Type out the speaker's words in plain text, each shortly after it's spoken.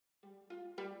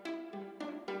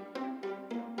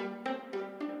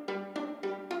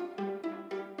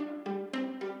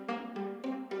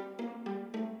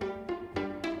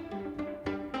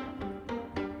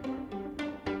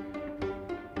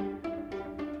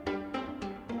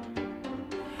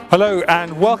Hello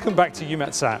and welcome back to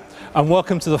EUMETSAT, and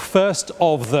welcome to the first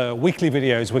of the weekly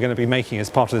videos we're going to be making as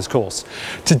part of this course.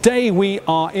 Today we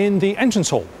are in the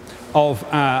entrance hall of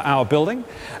our building,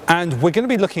 and we're going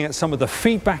to be looking at some of the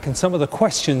feedback and some of the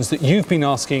questions that you've been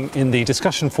asking in the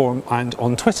discussion forum and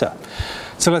on Twitter.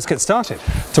 So let's get started.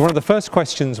 So one of the first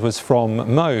questions was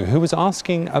from Mo, who was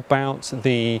asking about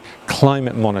the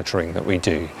climate monitoring that we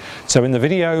do. So in the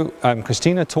video,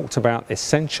 Christina talked about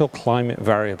essential climate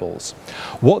variables.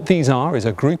 What these are is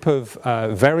a group of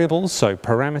variables, so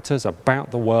parameters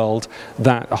about the world,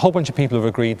 that a whole bunch of people have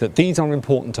agreed that these are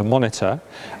important to monitor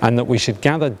and that we should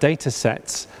gather data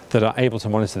sets that are able to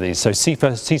monitor these. So sea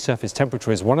surface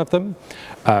temperature is one of them,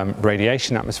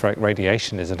 radiation, atmospheric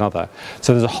radiation is another.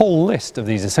 So there's a whole list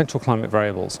of these essential climate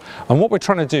variables. And what we're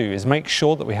trying to do is make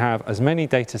sure that we have as many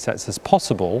data sets as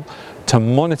possible to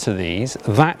monitor these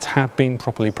that have been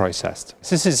properly processed.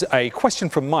 So this is a question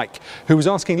from Mike, who was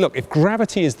asking, look, if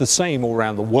gravity is the same all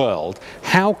around the world,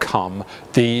 how come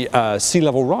the sea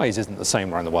level rise isn't the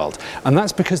same around the world? And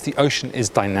that's because the ocean is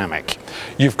dynamic.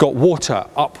 You've got water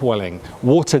upwelling,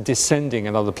 water descending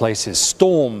in other places,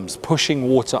 storms pushing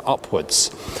water upwards,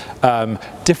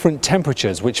 different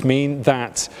temperatures, which mean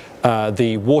that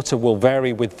the water will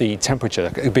vary with the temperature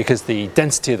because the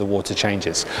density of the water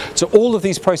changes. So all of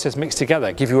these processes mixed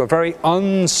together give you a very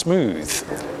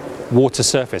unsmooth water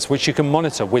surface, which you can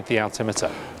monitor with the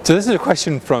altimeter. So this is a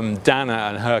question from Dana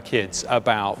and her kids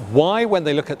about why, when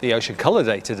they look at the ocean color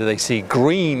data, do they see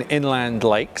green inland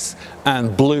lakes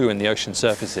and blue in the ocean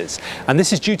surfaces? And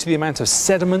this is due to the amount of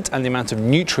sediment and the amount of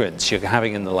nutrients you're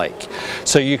having in the lake.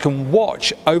 So you can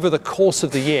watch over the course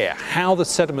of the year how the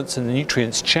sediments and the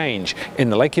nutrients change in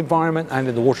the lake environment and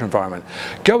in the water environment.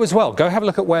 Go have a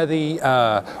look at where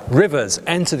the rivers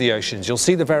enter the oceans. You'll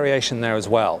see the variation there as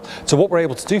well. So what we're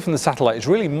able to do from the satellite is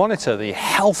really monitor the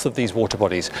health of these water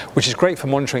bodies, which is great for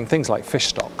monitoring things like fish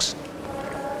stocks.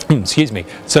 Excuse me.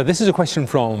 So this is a question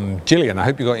from Gillian, I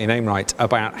hope you got your name right,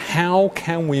 about how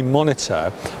can we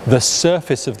monitor the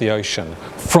surface of the ocean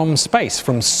from space,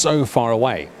 from so far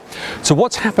away. So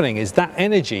what's happening is that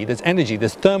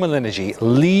there's thermal energy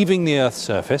leaving the Earth's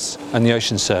surface and the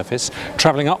ocean's surface,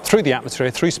 traveling up through the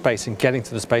atmosphere, through space, and getting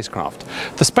to the spacecraft.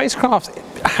 The spacecraft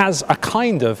has a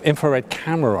kind of infrared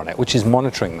camera on it, which is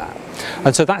monitoring that.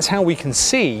 And so that's how we can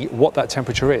see what that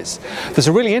temperature is. There's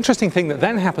a really interesting thing that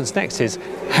then happens next is,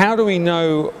 how do we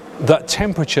know that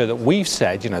temperature that we've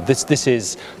said, you know, this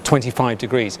is 25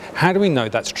 degrees, how do we know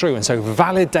that's true? And so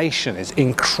validation is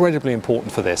incredibly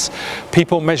important for this.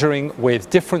 People measuring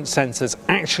with different sensors,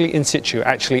 actually in situ,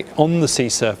 actually on the sea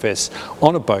surface,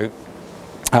 on a boat,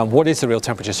 what is the real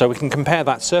temperature? So we can compare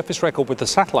that surface record with the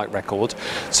satellite record,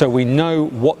 so we know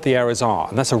what the errors are.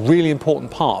 And that's a really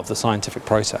important part of the scientific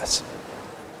process.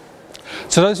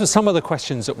 So those are some of the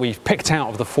questions that we've picked out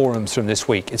of the forums from this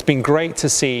week. It's been great to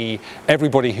see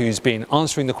everybody who's been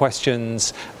answering the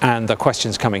questions and the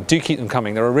questions coming. Do keep them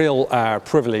coming. They're a real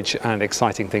privilege and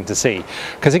exciting thing to see,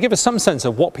 because they give us some sense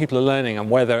of what people are learning and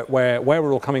where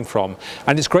we're all coming from.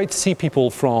 And it's great to see people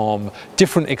from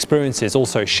different experiences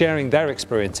also sharing their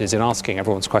experiences in asking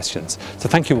everyone's questions. So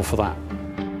thank you all for that.